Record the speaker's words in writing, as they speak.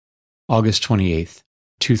August 28th,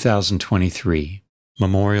 2023,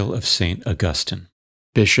 Memorial of St. Augustine,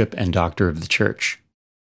 Bishop and Doctor of the Church.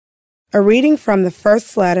 A reading from the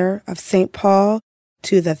first letter of St. Paul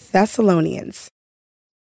to the Thessalonians.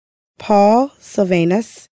 Paul,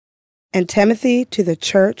 Silvanus, and Timothy to the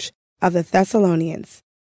Church of the Thessalonians.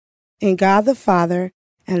 In God the Father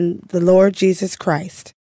and the Lord Jesus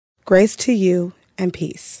Christ, grace to you and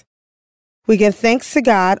peace. We give thanks to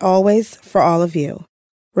God always for all of you,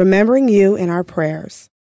 remembering you in our prayers,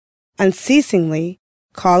 unceasingly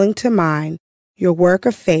calling to mind your work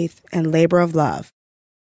of faith and labor of love,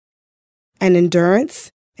 and endurance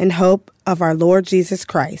and hope of our Lord Jesus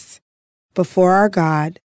Christ before our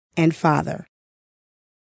God and Father.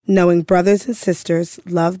 Knowing, brothers and sisters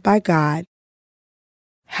loved by God,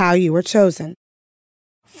 how you were chosen.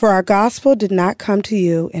 For our gospel did not come to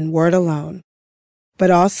you in word alone, but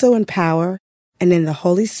also in power and in the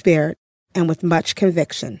Holy Spirit and with much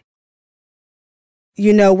conviction.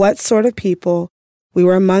 You know what sort of people we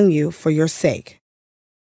were among you for your sake.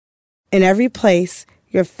 In every place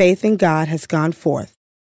your faith in God has gone forth,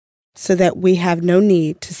 so that we have no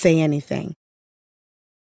need to say anything.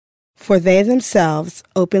 For they themselves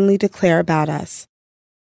openly declare about us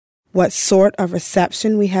what sort of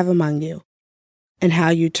reception we have among you, and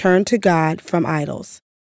how you turn to God from idols,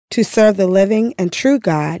 to serve the living and true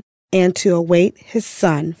God, and to await his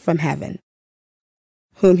Son from heaven,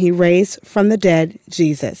 whom he raised from the dead,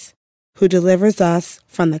 Jesus, who delivers us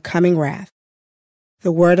from the coming wrath.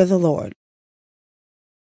 The word of the Lord.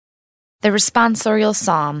 The responsorial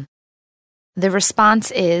psalm. The response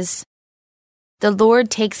is, "The Lord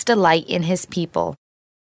takes delight in his people."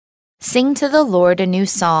 Sing to the Lord a new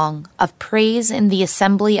song of praise in the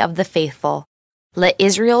assembly of the faithful. Let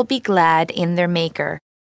Israel be glad in their Maker.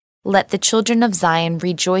 Let the children of Zion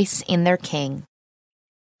rejoice in their King.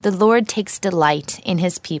 The Lord takes delight in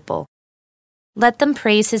his people. Let them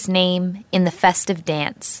praise his name in the festive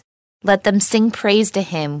dance. Let them sing praise to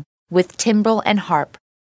him with timbrel and harp.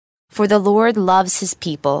 For the Lord loves his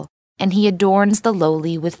people, and he adorns the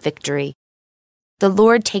lowly with victory. The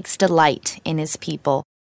Lord takes delight in his people.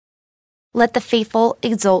 Let the faithful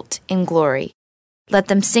exult in glory. Let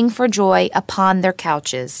them sing for joy upon their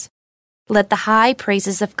couches. Let the high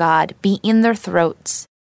praises of God be in their throats.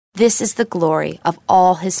 This is the glory of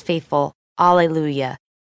all his faithful. Alleluia.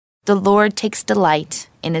 The Lord takes delight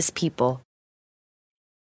in his people.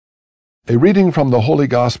 A reading from the Holy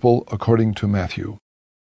Gospel according to Matthew.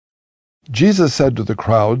 Jesus said to the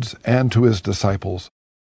crowds and to his disciples,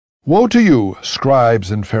 "Woe to you, scribes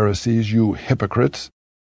and Pharisees, you hypocrites!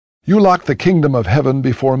 You lock the kingdom of heaven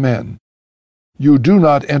before men. You do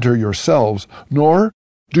not enter yourselves, nor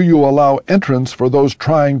do you allow entrance for those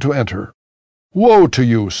trying to enter. Woe to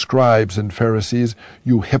you, scribes and Pharisees,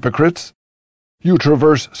 you hypocrites! You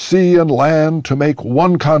traverse sea and land to make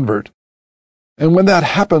one convert, and when that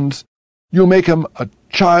happens, you make him a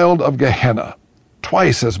child of Gehenna,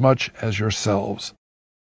 twice as much as yourselves.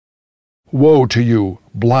 Woe to you,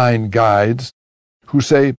 blind guides, who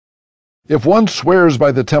say, 'If one swears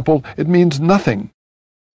by the temple, it means nothing.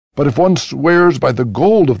 But if one swears by the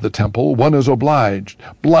gold of the temple, one is obliged.'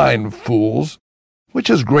 Blind fools! Which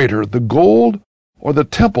is greater, the gold or the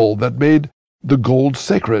temple that made the gold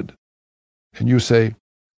sacred? And you say,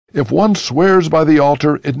 'If one swears by the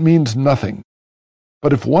altar, it means nothing.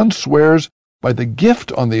 But if one swears by the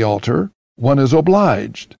gift on the altar, one is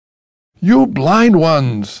obliged.' You blind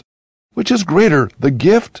ones! Which is greater, the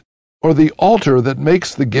gift or the altar that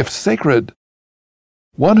makes the gift sacred?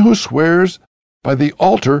 One who swears by the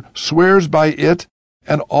altar swears by it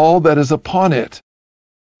and all that is upon it.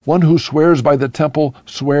 One who swears by the temple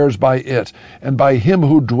swears by it and by him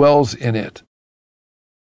who dwells in it.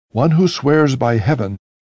 One who swears by heaven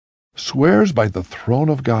swears by the throne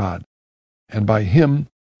of God and by him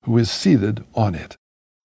who is seated on it."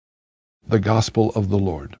 The Gospel of the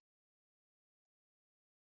Lord.